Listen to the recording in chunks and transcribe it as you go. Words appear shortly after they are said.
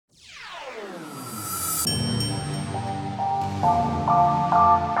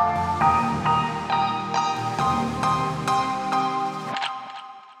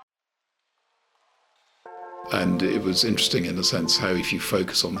was interesting in a sense how if you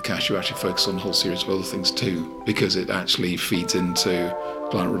focus on the cash, you actually focus on a whole series of other things too, because it actually feeds into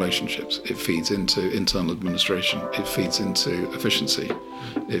client relationships, it feeds into internal administration, it feeds into efficiency,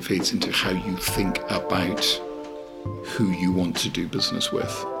 it feeds into how you think about who you want to do business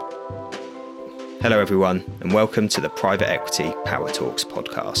with. Hello everyone, and welcome to the Private Equity Power Talks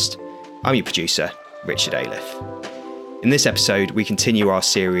podcast. I'm your producer, Richard Ailiff. In this episode, we continue our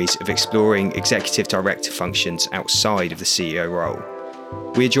series of exploring executive director functions outside of the CEO role.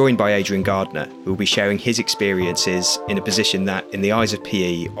 We are joined by Adrian Gardner, who will be sharing his experiences in a position that, in the eyes of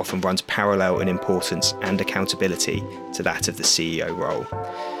PE, often runs parallel in importance and accountability to that of the CEO role.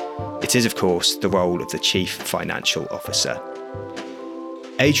 It is, of course, the role of the Chief Financial Officer.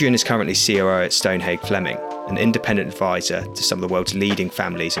 Adrian is currently COO at Stonehage Fleming, an independent advisor to some of the world's leading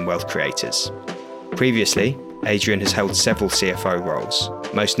families and wealth creators. Previously, Adrian has held several CFO roles,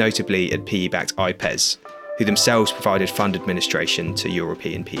 most notably at PE-backed IPES, who themselves provided fund administration to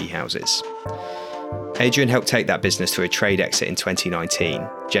European PE houses. Adrian helped take that business through a trade exit in 2019,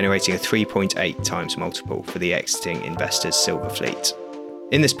 generating a 3.8 times multiple for the exiting investors Silverfleet.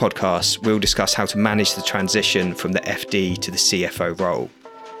 In this podcast, we'll discuss how to manage the transition from the FD to the CFO role,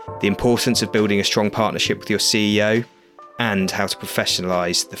 the importance of building a strong partnership with your CEO, and how to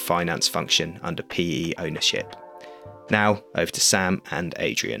professionalise the finance function under PE ownership. Now, over to Sam and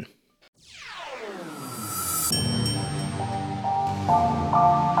Adrian.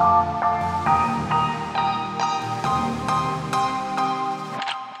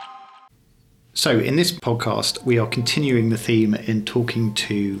 So in this podcast, we are continuing the theme in talking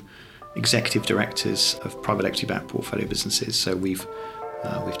to executive directors of private equity-backed portfolio businesses. So we've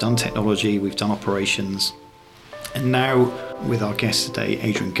done technology, we've done operations, and now with our guest today,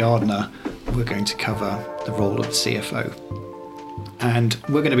 Adrian Gardner, we're going to cover the role of the CFO. And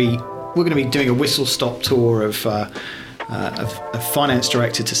we're going to be doing a whistle-stop tour of finance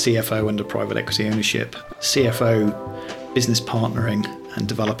director to CFO under private equity ownership, CFO business partnering, and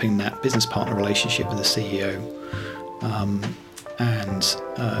developing that business partner relationship with the CEO, and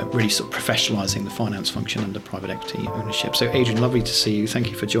really sort of professionalising the finance function under private equity ownership. So Adrian, lovely to see you. Thank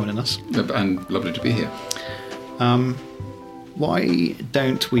you for joining us. And lovely to be here. Why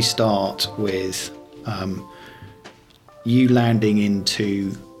don't we start with you landing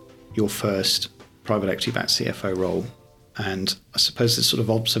into your first private equity-backed CFO role, and I suppose the sort of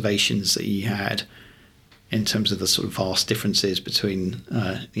observations that you had in terms of the sort of vast differences between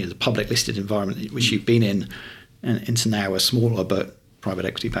the public listed environment which you've been in and into now a smaller but private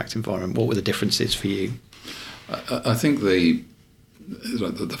equity backed environment. What were the differences for you? I think the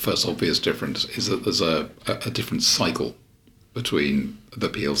first obvious difference is that there's a different cycle between the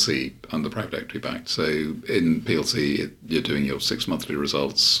PLC and the private equity backed. So in PLC, you're doing your 6 monthly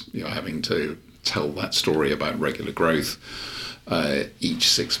results, you're having to tell that story about regular growth. Each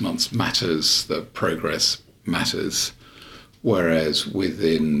 6 months matters, the progress matters, whereas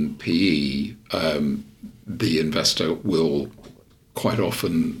within PE, the investor will quite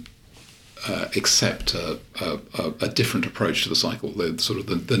often accept a different approach to the cycle.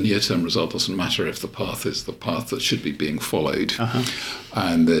 The near-term result doesn't matter if the path is the path that should be being followed,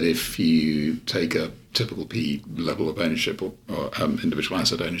 and that if you take a typical PE level of ownership or individual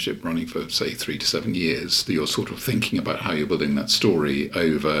asset ownership running for, say, 3 to 7 years, that you're sort of thinking about how you're building that story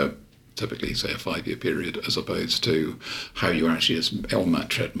over typically, say, a 5-year period, as opposed to how you're actually on that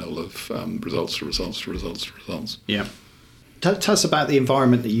treadmill of results to results to results to results. Yeah. Tell us about the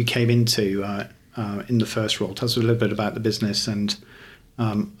environment that you came into in the first role. Tell us a little bit about the business and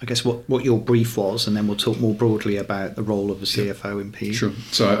I guess what your brief was, and then we'll talk more broadly about the role of the CFO in PE. Sure.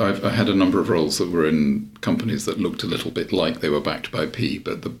 So I had a number of roles that were in companies that looked a little bit like they were backed by PE,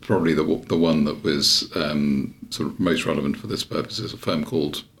 but probably the one that was sort of most relevant for this purpose is a firm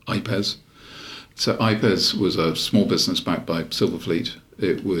called IPES. So IPES was a small business backed by Silverfleet.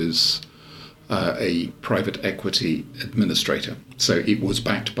 It was a private equity administrator. So it was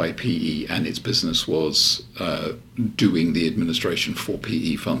backed by PE, and its business was doing the administration for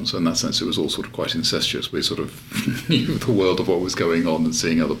PE funds. In that sense, it was all sort of quite incestuous. We sort of knew the world of what was going on and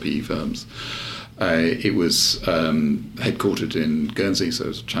seeing other PE firms. It was headquartered in Guernsey, so it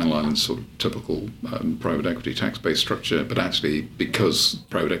was Channel Islands sort of typical private equity tax-based structure, but actually because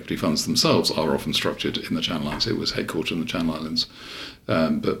private equity funds themselves are often structured in the Channel Islands, it was headquartered in the Channel Islands.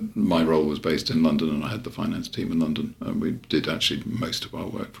 But my role was based in London, and I had the finance team in London, and we did actually most of our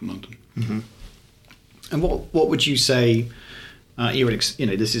work from London. Mm-hmm. And what would you say? You're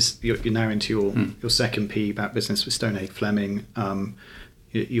now into your second PE-backed business with Stonehage Fleming.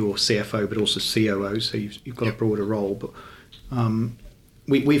 You're CFO, but also COO, so you've got a broader role. But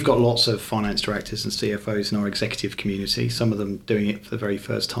we've got lots of finance directors and CFOs in our executive community, some of them doing it for the very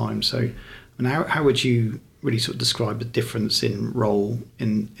first time. So, I mean, how would you really sort of describe the difference in role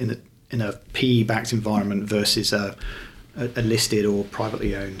in a PE-backed environment versus a listed or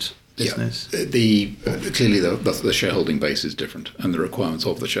privately owned business? Clearly the shareholding base is different, and the requirements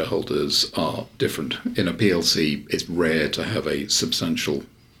of the shareholders are different. In a PLC, it's rare to have a substantial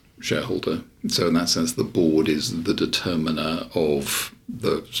shareholder. So in that sense, the board is the determiner of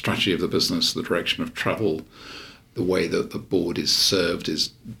the strategy of the business, the direction of travel. The way that the board is served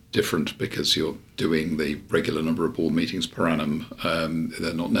is different because you're doing the regular number of board meetings per annum.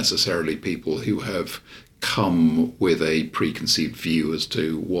 They're not necessarily people who have come with a preconceived view as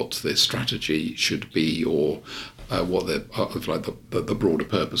to what their strategy should be, or what the broader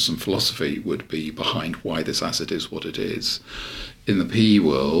purpose and philosophy would be behind why this asset is what it is. In the PE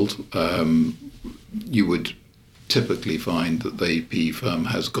world, you would typically find that the PE firm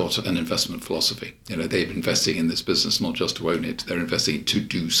has got an investment philosophy. They're investing in this business not just to own it, they're investing to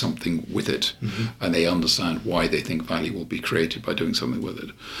do something with it. Mm-hmm. And they understand why they think value will be created by doing something with it.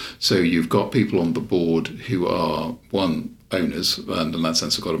 So you've got people on the board who are, one, owners, and in that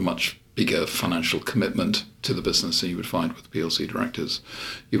sense have got a much bigger financial commitment to the business than you would find with PLC directors.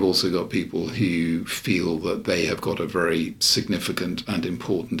 You've also got people who feel that they have got a very significant and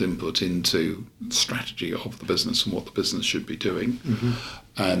important input into the strategy of the business and what the business should be doing, mm-hmm.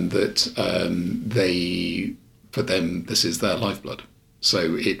 and that for them, this is their lifeblood.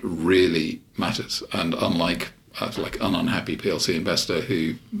 So it really matters. And unlike an unhappy PLC investor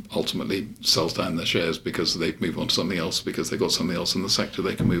who ultimately sells down their shares because they move on to something else, because they've got something else in the sector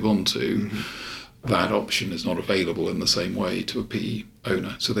they can move on to, mm-hmm. that option is not available in the same way to a PE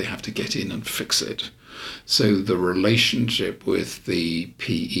owner. So they have to get in and fix it. So the relationship with the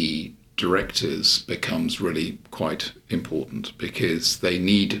PE directors becomes really quite important, because they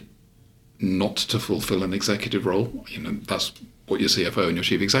need not to fulfill an executive role. That's what your CFO and your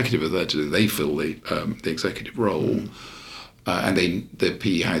chief executive are there to do. They fill the executive role, and the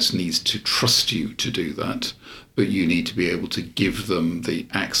PE house needs to trust you to do that, but you need to be able to give them the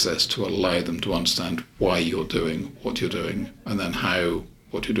access to allow them to understand why you're doing what you're doing, and then how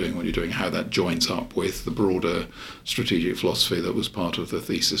what you're doing, how that joins up with the broader strategic philosophy that was part of the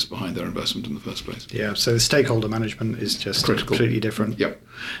thesis behind their investment in the first place. Yeah, so the stakeholder management is just critical. Completely different. Yep.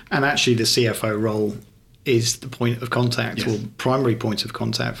 And actually the CFO role is the point of contact, yes. or primary point of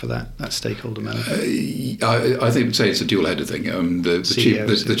contact for that stakeholder management. I think we'd say it's a dual-headed thing.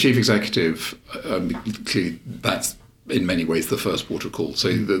 The chief executive, clearly that's in many ways the first port of call. So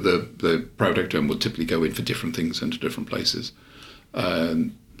the private equity firm would typically go in for different things into different places.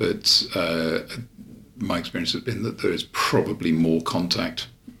 But my experience has been that there is probably more contact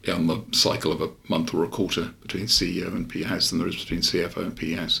on the cycle of a month or a quarter between CEO and PE house than there is between CFO and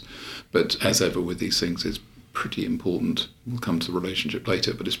PE house. But as ever with these things, it's pretty important. We'll come to the relationship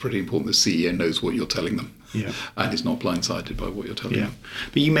later, but it's pretty important the CEO knows what you're telling them, yeah, and is not blindsided by what you're telling them.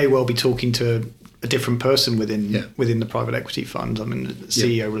 But you may well be talking to a different person within the private equity fund. I mean, the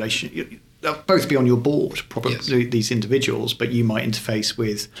CEO relationship. They'll both be on your board, probably, yes, these individuals, but you might interface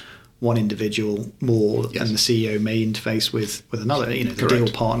with one individual more, yes, and the CEO may interface with another, the correct deal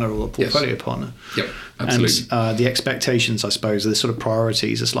partner or a portfolio, yes, partner. Yep, absolutely. And the expectations, I suppose, the sort of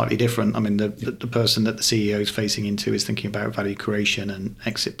priorities are slightly different. I mean, the person that the CEO is facing into is thinking about value creation and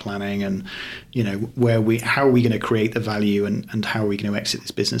exit planning, and how are we going to create the value, and how are we going to exit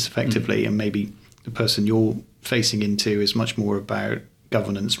this business effectively? And maybe the person you're facing into is much more about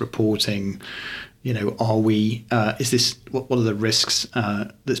governance, reporting. Are we? Is this what are the risks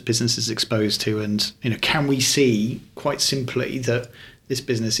this business is exposed to? And can we see quite simply that this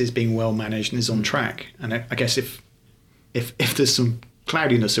business is being well managed and is on track? And I guess if there's some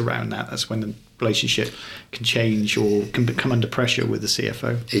cloudiness around that, that's when the relationship can change or can come under pressure with the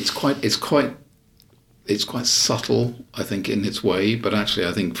CFO. It's quite subtle, I think, in its way. But actually,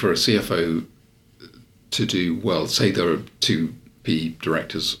 I think for a CFO to do well, say there are two PE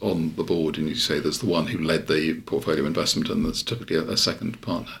directors on the board, and you say there's the one who led the portfolio investment and there's typically a second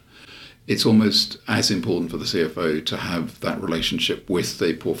partner. It's almost as important for the CFO to have that relationship with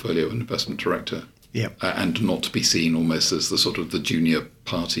the portfolio and investment director, and not to be seen almost as the sort of the junior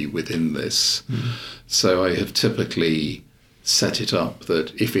party within this. So I have typically set it up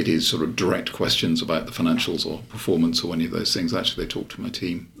that if it is sort of direct questions about the financials or performance or any of those things, actually they talk to my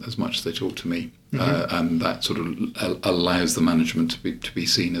team as much as they talk to me. And that sort of allows the management to be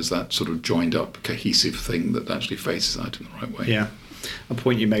seen as that sort of joined up cohesive thing that actually faces out in the right way. Yeah. A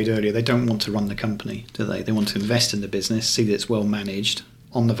point you made earlier, they don't want to run the company, do they? They want to invest in the business, see that it's well managed,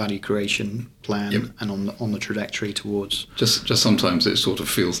 on the value creation plan Yep. and on the trajectory towards. Just sometimes it sort of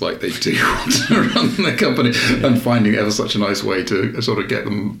feels like they do want to run the company, and finding ever such a nice way to sort of get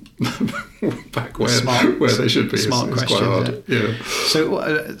them back where they should be is quite hard. Yeah.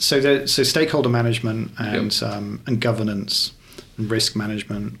 So stakeholder management and governance and risk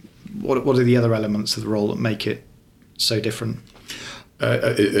management. What are the other elements of the role that make it so different?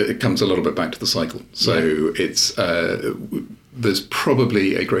 It comes a little bit back to the cycle. So it's there's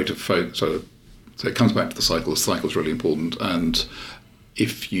probably a greater focus. So it comes back to the cycle. The cycle is really important, and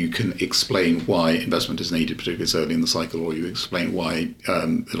if you can explain why investment is needed, particularly this early in the cycle, or you explain why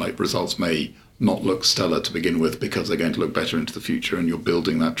results may not look stellar to begin with because they're going to look better into the future, and you're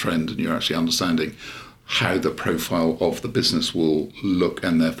building that trend, and you're actually understanding how the profile of the business will look,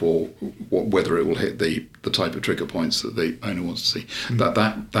 and therefore whether it will hit the type of trigger points that the owner wants to see.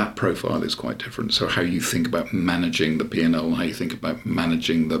 That profile is quite different. So how you think about managing the P&L and how you think about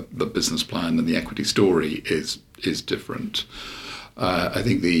managing the business plan and the equity story is different. I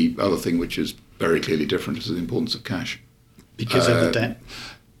think the other thing which is very clearly different is the importance of cash. Because of the debt?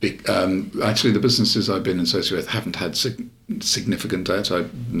 Actually, the businesses I've been associated with haven't had significant debt.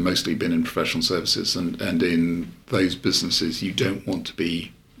 I've mostly been in professional services, and in those businesses, you don't want to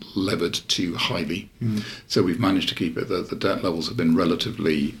be levered too highly. So we've managed to keep it. The debt levels have been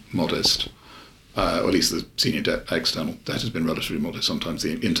relatively modest, or at least the senior debt, external debt has been relatively modest. Sometimes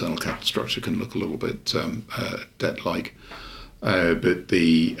the internal capital structure can look a little bit debt-like. But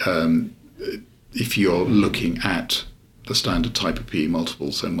if you're looking at the standard type of PE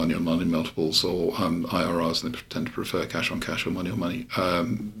multiples, so money on money multiples, or IRRs, and they tend to prefer cash on cash or money on money,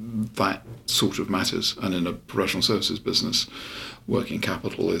 that sort of matters. And in a professional services business, working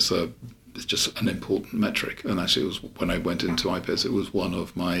capital is just an important metric. And actually, it was when I went into IPES, it was one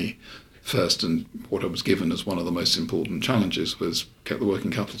of my first, and what I was given as one of the most important challenges was get the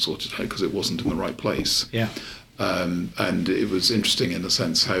working capital sorted out because it wasn't in the right place. Yeah. And it was interesting in the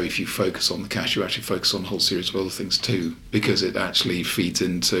sense how if you focus on the cash, you actually focus on a whole series of other things too, because it actually feeds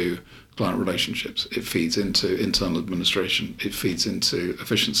into client relationships, it feeds into internal administration, it feeds into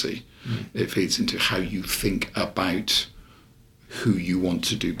efficiency, it feeds into how you think about who you want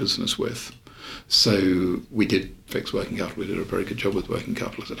to do business with. So we did fix working capital. We did a very good job with working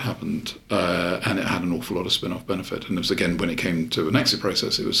capital as it happened, and it had an awful lot of spin-off benefit. And it was, again, when it came to an exit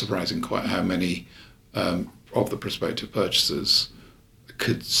process, it was surprising quite how many of the prospective purchasers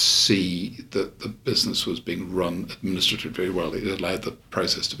could see that the business was being run administratively very well. It allowed the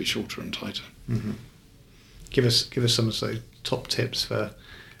process to be shorter and tighter. Mm-hmm. Give us some of those top tips for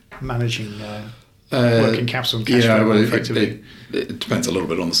managing working capital and cash flow effectively. It depends a little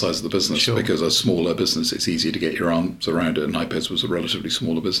bit on the size of the business. Sure. Because a smaller business, it's easier to get your arms around it, and IPES was a relatively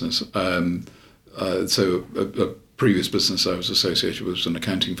smaller business. So a previous business I was associated with was an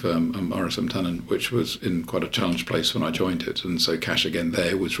accounting firm, RSM Tannen, which was in quite a challenged place when I joined it, and so cash again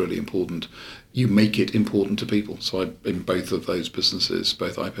there was really important. You make it important to people. So in both of those businesses,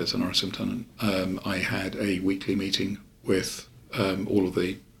 both IPES and RSM Tannen, I had a weekly meeting with all of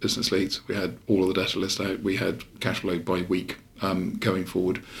the business leads. We had all of the data list out. We had cash flow by week going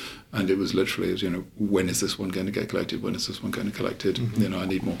forward. And it was literally, when is this one going to get collected? When is this one going to get collected? Mm-hmm. I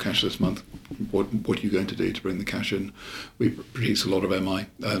need more cash this month. What are you going to do to bring the cash in? We produce a lot of MI,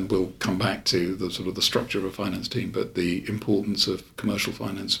 and we'll come back to the sort of the structure of a finance team. But the importance of commercial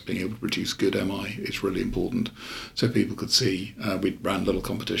finance, being able to produce good MI, is really important. So people could see. We ran little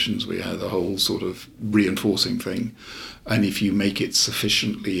competitions. We had a whole sort of reinforcing thing. And if you make it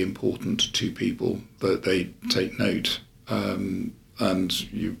sufficiently important to people that they take note, and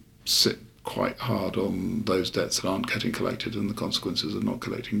you sit quite hard on those debts that aren't getting collected and the consequences of not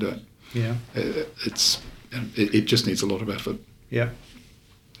collecting debt. Yeah, it just needs a lot of effort. Yeah.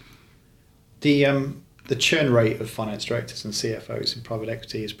 The churn rate of finance directors and CFOs in private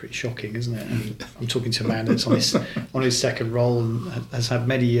equity is pretty shocking, isn't it? And I'm talking to a man that's on his second role and has had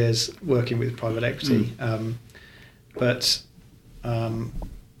many years working with private equity. But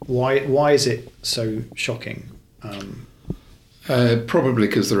why is it so shocking? Probably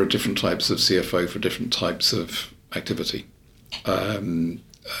because there are different types of CFO for different types of activity.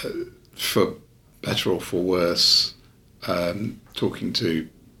 For better or for worse, talking to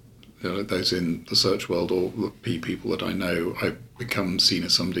those in the search world or the PE people that I know, I've become seen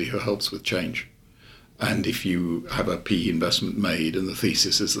as somebody who helps with change. And if you have a PE investment made and the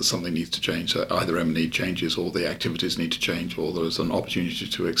thesis is that something needs to change, so either M&E changes or the activities need to change, or there's an opportunity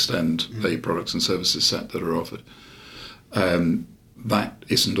to extend the products and services set that are offered, that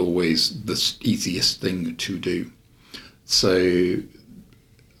isn't always the easiest thing to do. So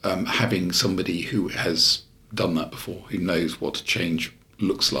having somebody who has done that before, who knows what change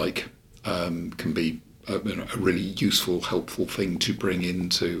looks like can be a really useful, helpful thing to bring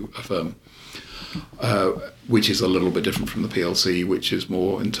into a firm, which is a little bit different from the PLC, which is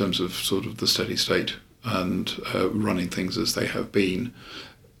more in terms of sort of the steady state and running things as they have been.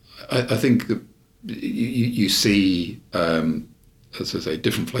 I think that you see, as I say,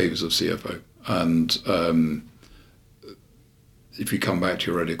 different flavours of CFO. And if you come back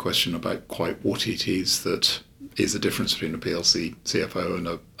to your earlier question about quite what it is that is the difference between a PLC CFO and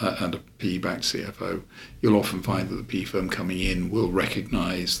a PE-backed CFO, you'll often find that the PE firm coming in will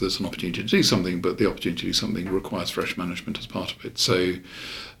recognise there's an opportunity to do something, but the opportunity to do something requires fresh management as part of it. So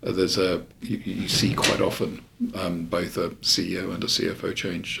you see quite often both a CEO and a CFO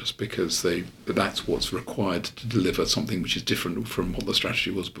change just because that's what's required to deliver something which is different from what the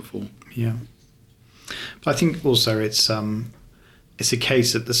strategy was before. Yeah, but I think also it's a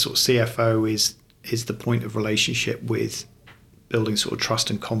case that the sort of CFO is the point of relationship with building sort of trust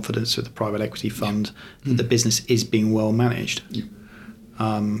and confidence with the private equity fund that the business is being well managed. Yeah.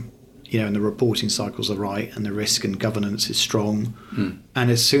 And the reporting cycles are right and the risk and governance is strong. And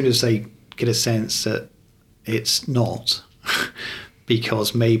as soon as they get a sense that it's not,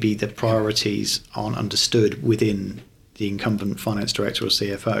 because maybe the priorities aren't understood within the incumbent finance director or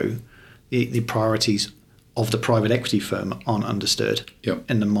CFO, the priorities of the private equity firm aren't understood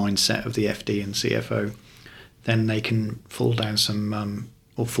in the mindset of the FD and CFO, then they can fall down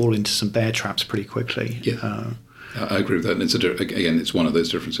or fall into some bear traps pretty quickly. Yeah. I agree with that. And it's one of those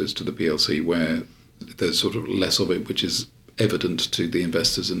differences to the PLC where there's sort of less of it, which is evident to the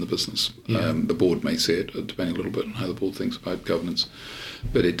investors in the business. Yeah. The board may see it, depending a little bit on how the board thinks about governance,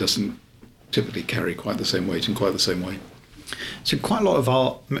 but it doesn't typically carry quite the same weight in quite the same way. So quite a lot of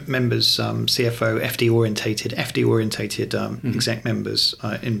our members, CFO, FD orientated exec members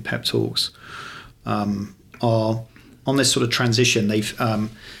in Pep Talks are on this sort of transition.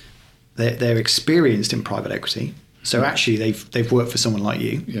 They're experienced in private equity, so actually they've worked for someone like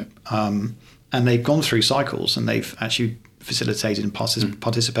you, and they've gone through cycles and they've actually facilitated and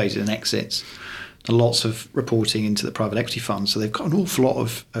participated in exits, and lots of reporting into the private equity fund. So they've got an awful lot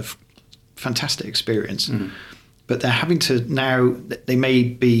of fantastic experience. But they're having to now, they may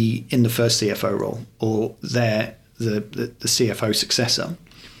be in the first CFO role or they're the CFO successor,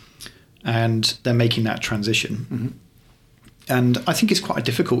 and they're making that transition. And I think it's quite a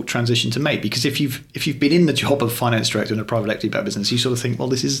difficult transition to make, because if you've been in the job of finance director in a private equity backed business, you sort of think, well,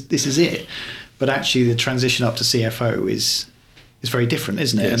 this is it. But actually the transition up to CFO is very different,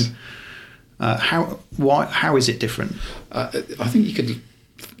 isn't it? Yes. And how is it different? I think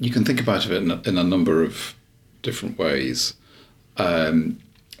you can think about it in a number of different ways. So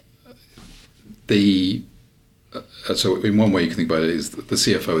in one way you can think about it is that the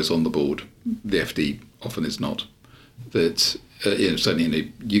CFO is on the board, the FD often is not. That certainly in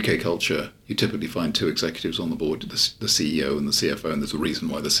a UK culture, you typically find two executives on the board, the CEO and the CFO, and there's a reason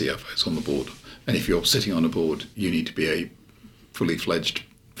why the CFO is on the board. And if you're sitting on a board, you need to be a fully fledged,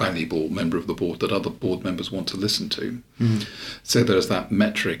 valuable member of the board that other board members want to listen to. So there's that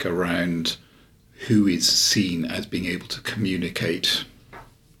metric around who is seen as being able to communicate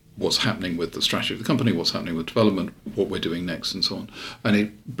what's happening with the strategy of the company, what's happening with development, what we're doing next, and so on. And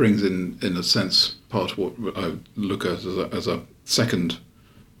it brings in a sense, part of what I look at as a second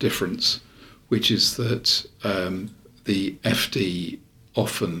difference, which is that the FD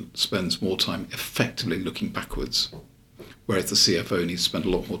often spends more time effectively looking backwards, whereas the CFO needs to spend a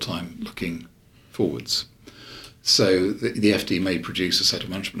lot more time looking forwards. So the FD may produce a set of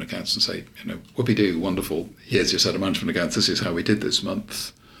management accounts and say, whoopee-doo, wonderful, here's your set of management accounts, this is how we did this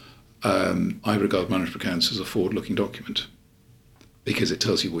month. I regard management accounts as a forward-looking document because it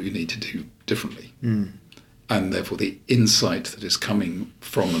tells you what you need to do differently. And therefore the insight that is coming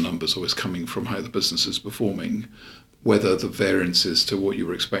from the numbers or is coming from how the business is performing, whether the variances to what you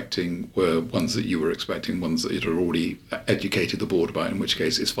were expecting were ones that you were expecting, ones that you'd already educated the board about, in which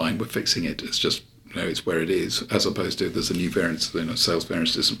case it's fine, we're fixing it, it's just, it's where it is, as opposed to there's a new variance, sales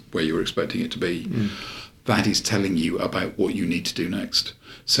variance isn't where you were expecting it to be. That is telling you about what you need to do next.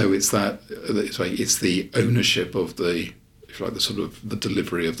 So it's the ownership of the sort of the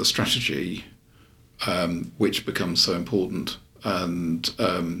delivery of the strategy, which becomes so important. And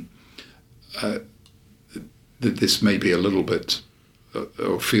this may be a little bit,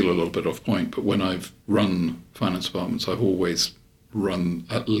 or feel a little bit off point, but when I've run finance departments, I've always run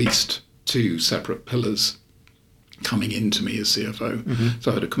at least two separate pillars coming into me as CFO.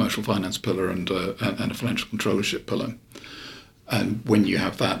 So I had a commercial finance pillar and a financial controllership pillar. And when you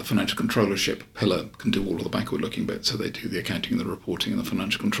have that, the financial controllership pillar can do all of the backward-looking bits. So they do the accounting and the reporting and the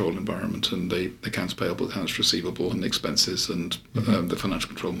financial control environment and the accounts payable, accounts receivable and expenses and the financial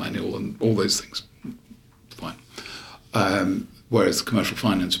control manual and all those things. Fine. Whereas the commercial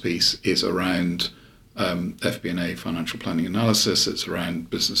finance piece is around FP&A, financial planning analysis. It's around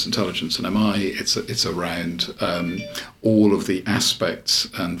business intelligence and MI. It's around all of the aspects,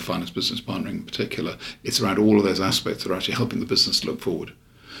 and finance business partnering in particular. It's around all of those aspects that are actually helping the business look forward.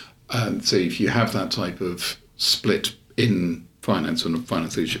 So if you have that type of split in finance and a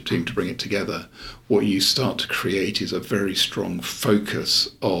finance leadership team to bring it together, what you start to create is a very strong focus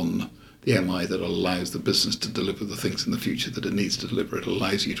on the MI that allows the business to deliver the things in the future that it needs to deliver. It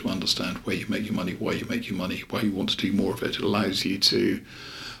allows you to understand where you make your money, why you make your money, why you want to do more of it. It allows you to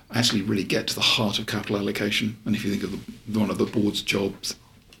actually really get to the heart of capital allocation. And if you think of one of the board's jobs,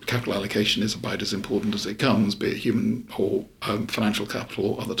 capital allocation is about as important as it comes, be it human or financial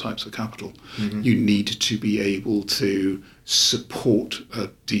capital or other types of capital. Mm-hmm. You need to be able to support a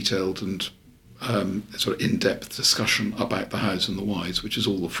detailed and sort of in-depth discussion about the hows and the whys, which is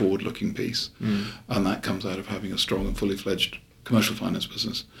all the forward-looking piece. And that comes out of having a strong and fully fledged commercial finance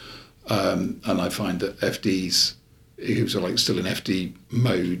business. And I find that FDs who are like still in FD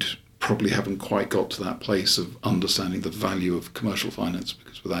mode probably haven't quite got to that place of understanding the value of commercial finance,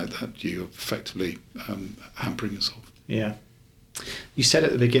 because without that you're effectively hampering yourself. Yeah. You said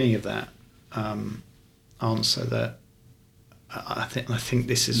at the beginning of that answer that I think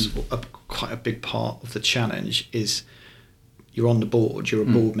this is quite a big part of the challenge is you're on the board, you're a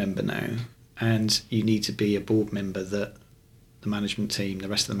board member now, and you need to be a board member that the management team, the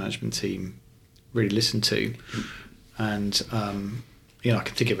rest of the management team really listen to. And, I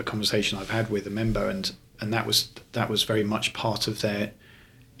can think of a conversation I've had with a member and that was very much part of their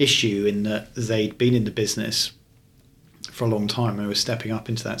issue, in that they'd been in the business for a long time. They were stepping up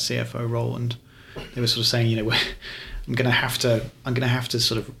into that CFO role, and they were sort of saying, I'm going to have to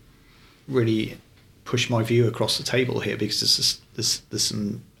sort of really push my view across the table here, because there's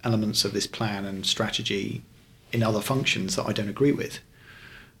some elements of this plan and strategy in other functions that I don't agree with.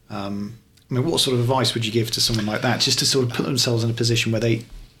 What sort of advice would you give to someone like that, just to sort of put themselves in a position where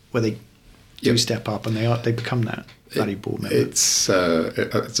they do step up and they become that valued board member? It's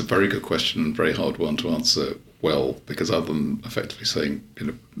a very good question and very hard one to answer well, because other than effectively saying,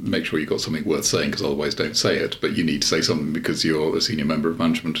 make sure you've got something worth saying, because otherwise don't say it, but you need to say something because you're a senior member of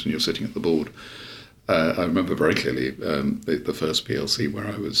management and you're sitting at the board. I remember very clearly the first PLC where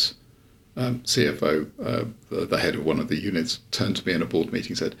I was CFO, the head of one of the units turned to me in a board meeting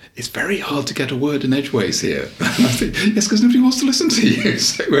and said, "It's very hard to get a word in edgeways here." And I said, "Yes, because nobody wants to listen to you."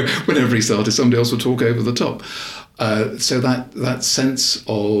 So whenever he started, somebody else would talk over the top. So that sense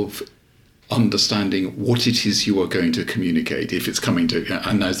of understanding what it is you are going to communicate, if it's coming to,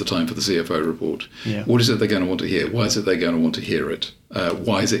 and now's the time for the CFO report. Yeah. What is it they're going to want to hear? Why is it they're going to want to hear it?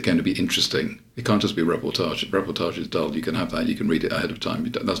 Why is it going to be interesting? It can't just be reportage. Reportage is dull. You can have that. You can read it ahead of time.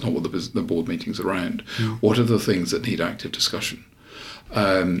 That's not what the board meeting's around. Mm. What are the things that need active discussion?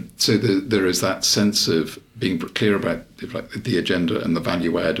 So there is that sense of being clear about the agenda and the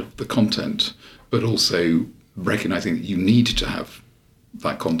value add of the content, but also recognizing that you need to have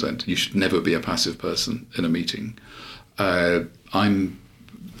that content. You should never be a passive person in a meeting. I'm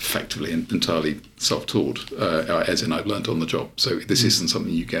effectively entirely self-taught, as in I've learned on the job. So this isn't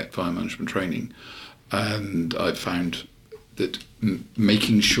something you get via management training. And I've found that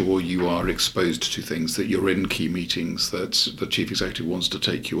making sure you are exposed to things, that you're in key meetings, that the chief executive wants to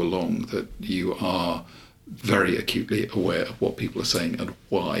take you along, that you are very acutely aware of what people are saying and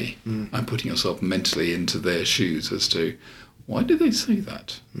why, and putting yourself mentally into their shoes as to, why did they say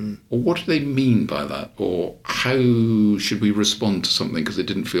that? Or what do they mean by that? Or how should we respond to something because it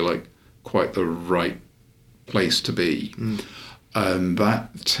didn't feel like quite the right place to be?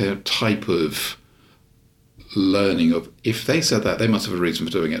 That type of learning of, if they said that, they must have a reason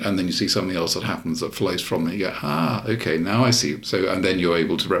for doing it. And then you see something else that happens that flows from it. You go, okay, now I see. So, and then you're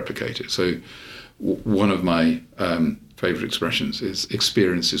able to replicate it. So one of my favourite expressions is,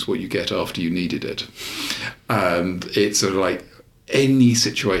 experience is what you get after you needed it. And it's sort of like any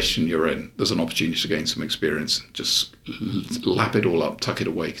situation you're in, there's an opportunity to gain some experience. Just lap it all up, tuck it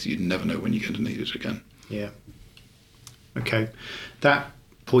away, because you never know when you're going to need it again. Yeah. Okay. That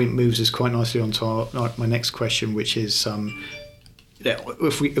point moves us quite nicely onto my next question, which is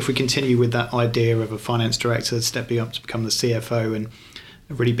if we continue with that idea of a finance director stepping up to become the CFO, and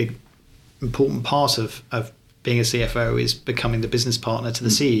a really big important part of being a CFO is becoming the business partner to the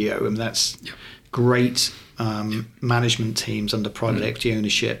CEO, and that's great management teams under private equity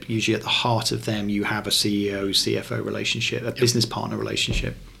ownership, usually at the heart of them you have a CEO, CFO relationship, a business partner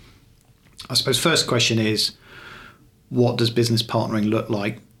relationship. I suppose first question is, what does business partnering look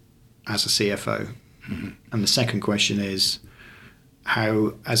like as a CFO? And the second question is,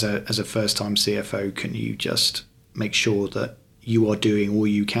 how, as a first-time CFO, can you just make sure that you are doing all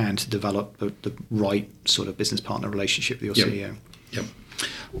you can to develop the right sort of business partner relationship with your CEO? Yep.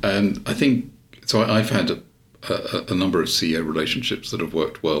 I think, so I've had a number of CEO relationships that have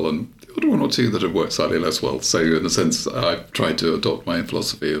worked well, and the other one or two that have worked slightly less well. So in a sense, I've tried to adopt my own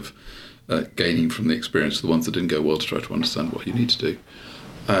philosophy of gaining from the experience of the ones that didn't go well to try to understand what you need to do.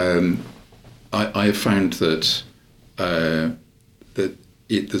 I have found that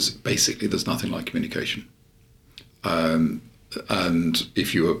there's nothing like communication. And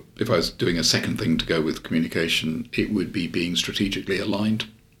if I was doing a second thing to go with communication, it would be being strategically aligned.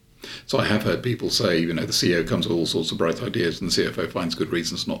 So I have heard people say, the CEO comes with all sorts of bright ideas and the CFO finds good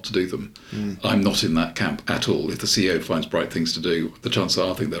reasons not to do them. I'm not in that camp at all. If the CEO finds bright things to do, the chances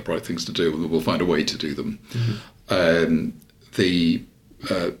are I think they're bright things to do and we'll find a way to do them. The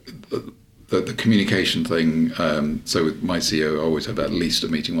communication thing, so with my CEO, I always have at least a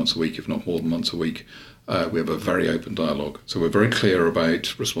meeting once a week, if not more than once a week. We have a very open dialogue. So we're very clear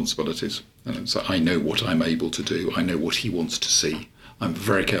about responsibilities. So I know what I'm able to do. I know what he wants to see. I'm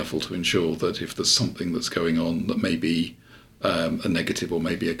very careful to ensure that if there's something that's going on that may be a negative or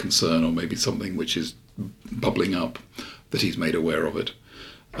maybe a concern or maybe something which is bubbling up, that he's made aware of it.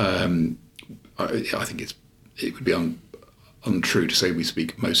 I think it would be untrue to say we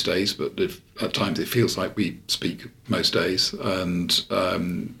speak most days, but if at times it feels like we speak most days, and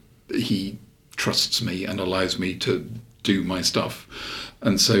he trusts me and allows me to do my stuff.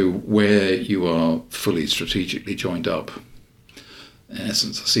 And so where you are fully strategically joined up, in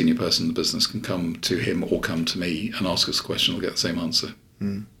essence, a senior person in the business can come to him or come to me and ask us a question and we'll get the same answer.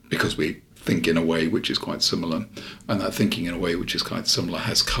 Because we think in a way which is quite similar. And that thinking in a way which is quite similar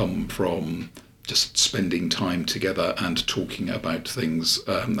has come from just spending time together and talking about things,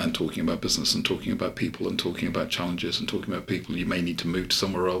 and talking about business and talking about people and talking about challenges and talking about people you may need to move to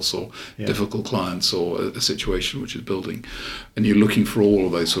somewhere else, or difficult clients, or a situation which is building. And you're looking for all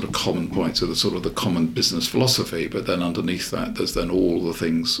of those sort of common points, or the sort of the common business philosophy, but then underneath that there's then all the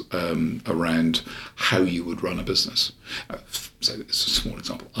things around how you would run a business. So it's a small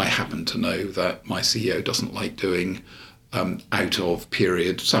example. I happen to know that my CEO doesn't like doing out of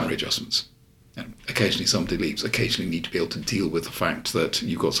period salary adjustments. Occasionally somebody leaves, occasionally you need to be able to deal with the fact that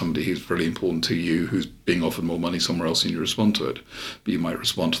you've got somebody who's really important to you who's being offered more money somewhere else and you respond to it. But you might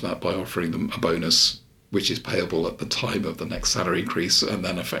respond to that by offering them a bonus which is payable at the time of the next salary increase, and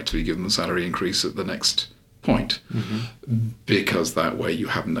then effectively give them the salary increase at the next point. Because that way you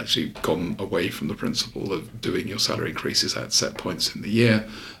haven't actually gone away from the principle of doing your salary increases at set points in the year,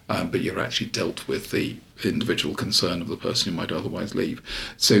 but you're actually dealt with the individual concern of the person who might otherwise leave.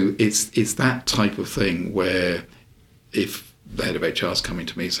 So it's that type of thing where if the head of HR is coming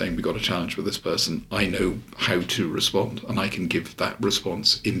to me saying we've got a challenge with this person, I know how to respond, and I can give that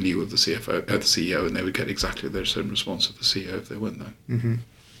response in lieu of the CEO, and they would get exactly the same response of the CEO if they weren't there.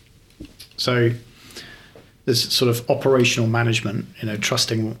 So there's sort of operational management,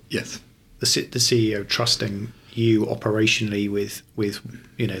 trusting the CEO, trusting you operationally with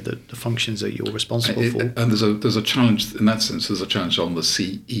the functions that you're responsible for. And there's a challenge in that sense. There's a challenge on the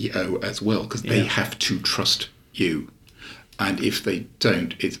CEO as well, because they have to trust you, and if they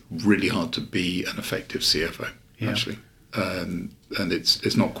don't, it's really hard to be an effective CFO actually. And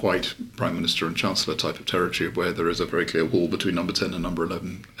it's not quite Prime Minister and Chancellor type of territory where there is a very clear wall between number 10 and number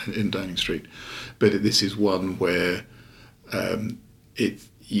 11 in Downing Street, but this is one where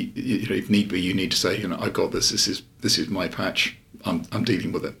if need be, you need to say, I've got this. This is my patch. I'm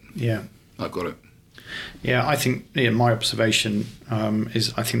dealing with it. Yeah, I've got it. Yeah, I think my observation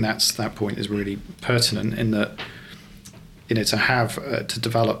is I think that point is really pertinent in that to have to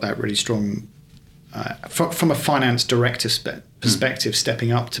develop that really strong from a finance director perspective,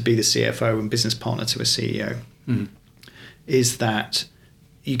 stepping up to be the CFO and business partner to a CEO, is that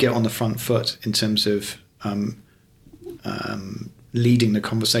you get on the front foot in terms of leading the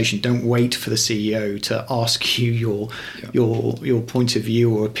conversation. Don't wait for the CEO to ask you your point of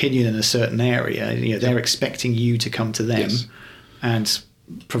view or opinion in a certain area. They're expecting you to come to them and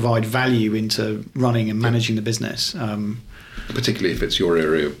provide value into running and managing the business. Particularly if it's your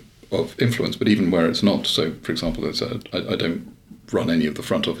area of influence, but even where it's not. So, for example, I don't run any of the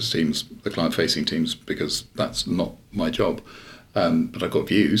front office teams, the client-facing teams, because that's not my job. But I've got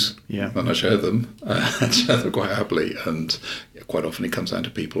views, Yeah. and I share them, and share them quite happily. And quite often it comes down to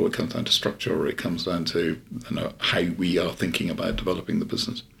people, or it comes down to structure, or it comes down to how we are thinking about developing the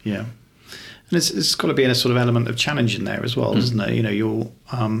business. Yeah. And it's got to be a sort of element of challenge in there as well, doesn't it? You're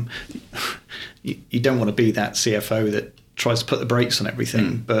you don't want to be that CFO that tries to put the brakes on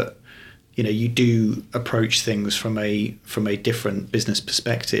everything, but you do approach things from a different business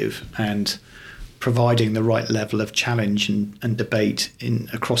perspective, and providing the right level of challenge and debate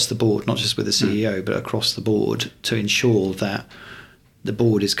across the board, not just with the CEO, but across the board, to ensure that the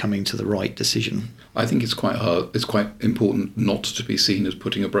board is coming to the right decision. I think it's quite hard. It's quite important not to be seen as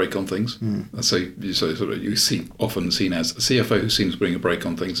putting a brake on things. So you often seen as a CFO who seems to bring a brake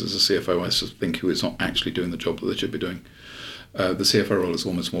on things as a CFO, I think, who is not actually doing the job that they should be doing. The CFO role is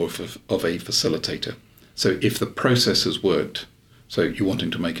almost more of a facilitator. So if the process has worked, so you're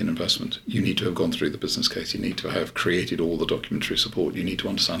wanting to make an investment, you need to have gone through the business case, you need to have created all the documentary support, you need to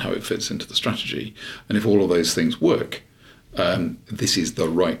understand how it fits into the strategy. And if all of those things work, this is the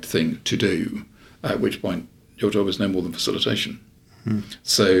right thing to do, at which point your job is no more than facilitation.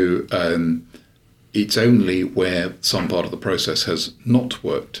 So it's only where some part of the process has not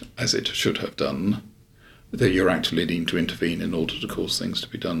worked as it should have done that you're actually needing to intervene in order to cause things to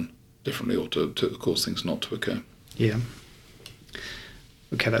be done differently, or to cause things not to occur. Yeah.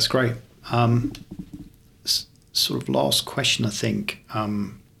 Okay, that's great. Sort of last question, I think,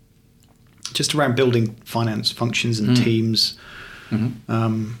 just around building finance functions and teams.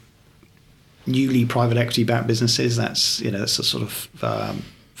 Newly private equity backed businesses, that's a sort of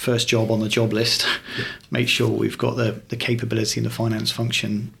first job on the job list. Make sure we've got the capability in the finance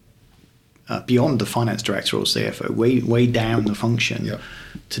function beyond the finance director or CFO, way down the function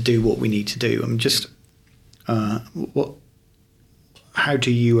to do what we need to do. I'm just how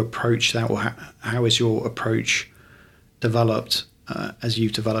do you approach that, or how is your approach developed as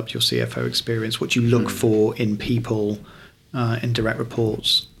you've developed your CFO experience? What do you look for in people, in direct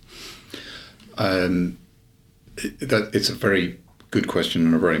reports? It's a very good question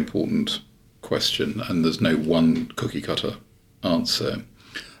and a very important question, and there's no one cookie cutter answer.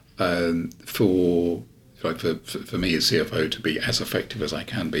 For me as CFO to be as effective as I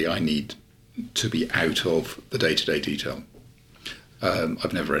can be, I need to be out of the day-to-day detail.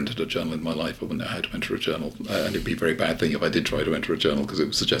 I've never entered a journal in my life. I wouldn't know how to enter a journal, and it'd be a very bad thing if I did try to enter a journal, because it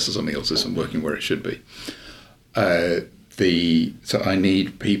would suggest that something else isn't working where it should be. So I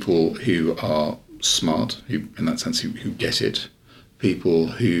need people who are smart, who in that sense who get it, people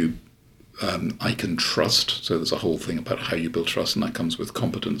who I can trust. So there's a whole thing about how you build trust, and that comes with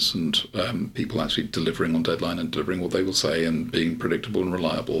competence and people actually delivering on deadline and delivering what they will say and being predictable and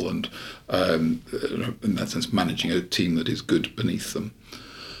reliable, and in that sense managing a team that is good beneath them.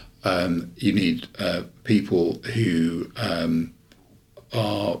 You need people who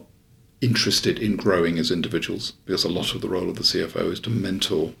are interested in growing as individuals, because a lot of the role of the CFO is to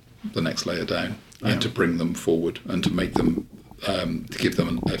mentor the next layer down and to bring them forward and to make them to give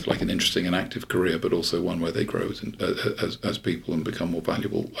them an interesting and active career, but also one where they grow as people and become more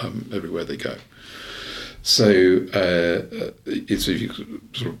valuable everywhere they go. So if you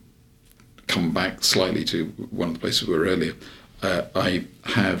sort of come back slightly to one of the places we were earlier, I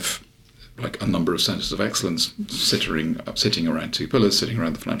have a number of centres of excellence sitting around two pillars, sitting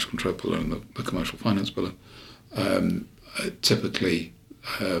around the financial control pillar and the commercial finance pillar. Typically,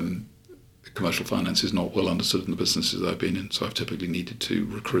 commercial finance is not well understood in the businesses I've been in, so I've typically needed to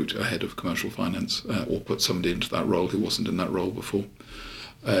recruit a head of commercial finance or put somebody into that role who wasn't in that role before.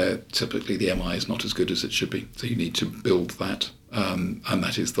 Typically the MI is not as good as it should be, so you need to build that, and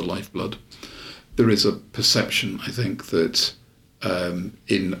that is the lifeblood. There is a perception, I think, that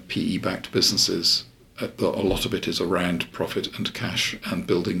in PE-backed businesses, a lot of it is around profit and cash and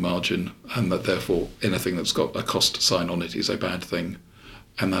building margin, and that therefore anything that's got a cost sign on it is a bad thing.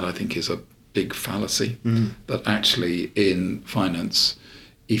 And that, I think, is a big fallacy. That actually in finance,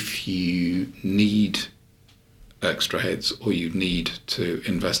 if you need extra heads or you need to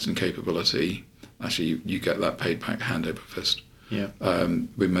invest in capability, actually you get that paid back hand over fist.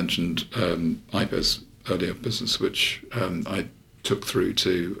 We mentioned IBES earlier, business which I took through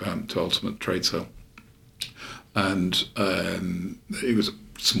to ultimate trade sale, and it was a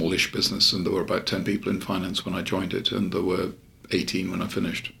smallish business, and there were about 10 people in finance when I joined it, and there were 18 when I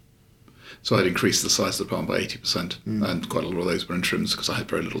finished. So I'd increased the size of the department by 80%, and quite a lot of those were interims because I had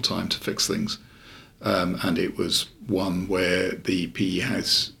very little time to fix things. And it was one where the PE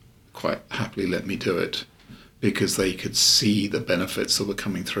house quite happily let me do it, because they could see the benefits that were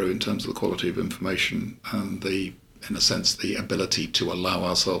coming through in terms of the quality of information and the in a sense, the ability to allow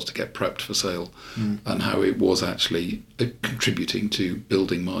ourselves to get prepped for sale, and how it was actually contributing to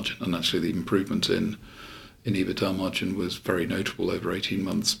building margin. And actually the improvement in EBITDA margin was very notable over 18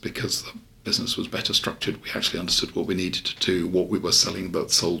 months because the business was better structured. We actually understood what we needed to do, what we were selling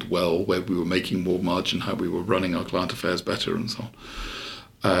that sold well, where we were making more margin, how we were running our client affairs better, and so on.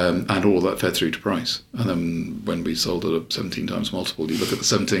 And all that fed through to price. And then when we sold at a 17 times multiple, you look at the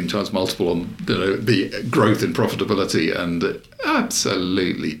 17 times multiple on the growth in profitability, and it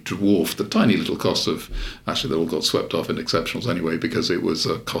absolutely dwarfed the tiny little cost of, actually they all got swept off in exceptionals anyway, because it was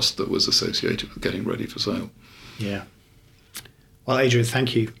a cost that was associated with getting ready for sale. Yeah. Well, Adrian,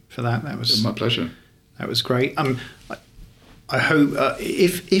 thank you for that. That was my pleasure. That was great. I hope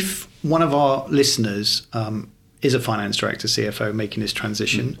if one of our listeners is a finance director, CFO, making this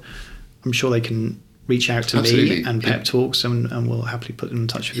transition, I'm sure they can reach out to me and Pep Talks, and we'll happily put them in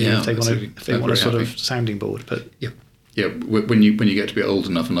touch with you if they want a sort of sounding board. But yeah, when you get to be old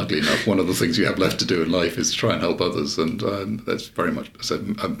enough and ugly enough, one of the things you have left to do in life is to try and help others, and that's very much. As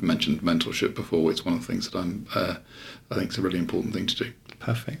I've mentioned mentorship before. It's one of the things that I think is a really important thing to do.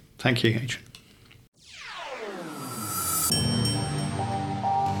 Perfect. Thank you, Adrian.